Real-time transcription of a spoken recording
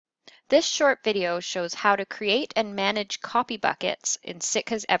This short video shows how to create and manage copy buckets in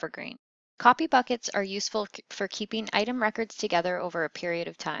Sitka's Evergreen. Copy buckets are useful for keeping item records together over a period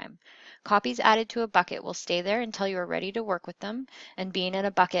of time. Copies added to a bucket will stay there until you are ready to work with them, and being in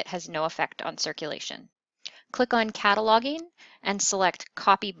a bucket has no effect on circulation. Click on Cataloging and select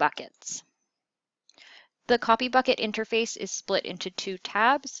Copy Buckets. The Copy Bucket interface is split into two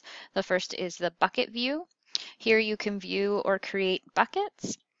tabs. The first is the Bucket View. Here you can view or create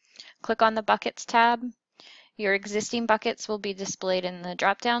buckets. Click on the Buckets tab. Your existing buckets will be displayed in the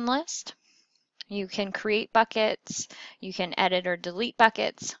drop-down list. You can create buckets, you can edit or delete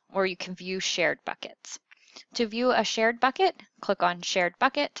buckets, or you can view shared buckets. To view a shared bucket, click on Shared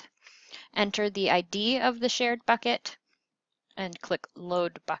Bucket, enter the ID of the shared bucket, and click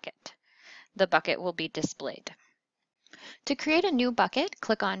Load Bucket. The bucket will be displayed. To create a new bucket,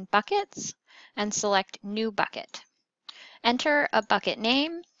 click on Buckets and select New Bucket. Enter a bucket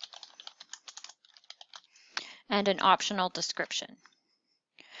name and an optional description.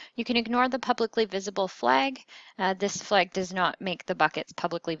 You can ignore the publicly visible flag. This flag does not make the buckets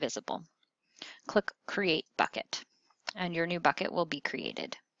publicly visible. Click Create Bucket, and your new bucket will be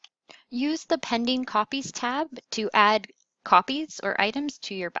created. Use the Pending Copies tab to add copies or items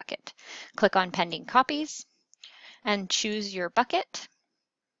to your bucket. Click on Pending Copies and choose your bucket.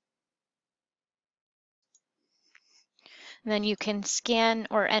 And then you can scan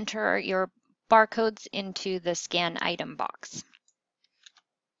or enter your barcodes into the Scan Item box.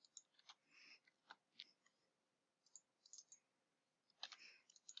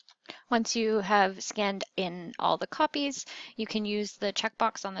 Once you have scanned in all the copies, you can use the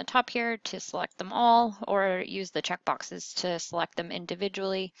checkbox on the top here to select them all, or use the checkboxes to select them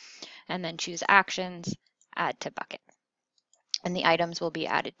individually, and then choose Actions, Add to Bucket. And the items will be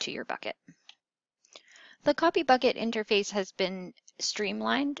added to your bucket. The Copy Bucket interface has been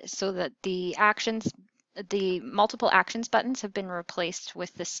streamlined so that the multiple actions buttons have been replaced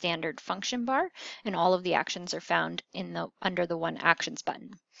with the standard function bar, and all of the actions are found under the One Actions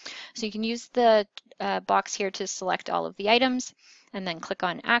button. So you can use the box here to select all of the items and then click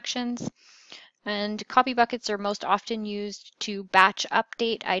on Actions. And copy buckets are most often used to batch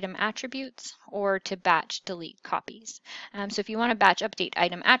update item attributes or to batch delete copies. So if you want to batch update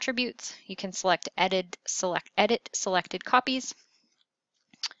item attributes, you can select Edit Selected Copies.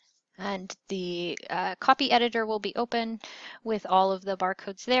 And the copy editor will be open with all of the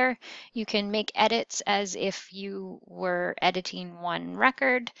barcodes there. You can make edits as if you were editing one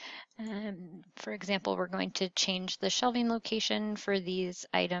record. For example, we're going to change the shelving location for these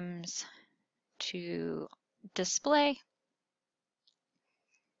items to display.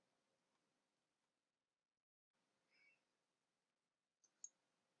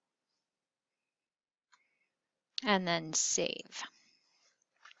 And then save.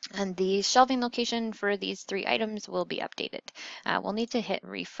 And the shelving location for these three items will be updated. We'll need to hit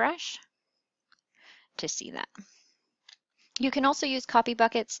refresh to see that. You can also use copy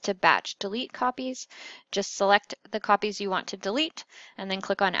buckets to batch delete copies. Just select the copies you want to delete and then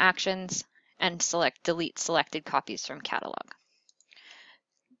click on Actions and select Delete Selected Copies from Catalog.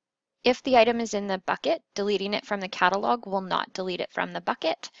 If the item is in the bucket, deleting it from the catalog will not delete it from the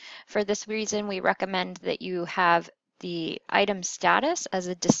bucket. For this reason, we recommend that you have the item status as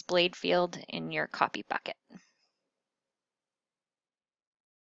a displayed field in your copy bucket.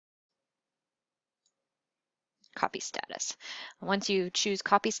 Copy status. Once you choose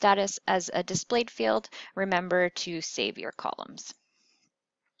copy status as a displayed field, remember to save your columns.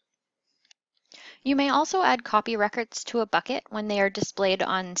 You may also add copy records to a bucket when they are displayed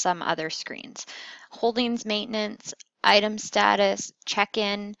on some other screens. Holdings maintenance, item status,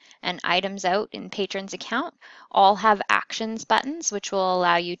 check-in, and items out in patron's account all have actions buttons which will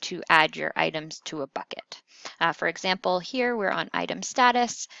allow you to add your items to a bucket. For example, here we're on item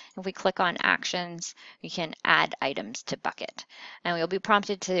status. If we click on actions, we can add items to bucket. And we'll be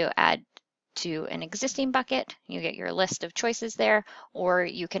prompted to add to an existing bucket. You get your list of choices there, or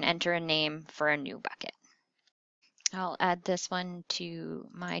you can enter a name for a new bucket. I'll add this one to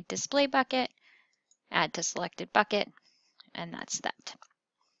my display bucket, add to selected bucket, and that's that.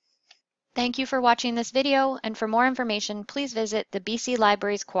 Thank you for watching this video, and for more information, please visit the BC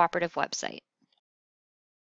Libraries Cooperative website.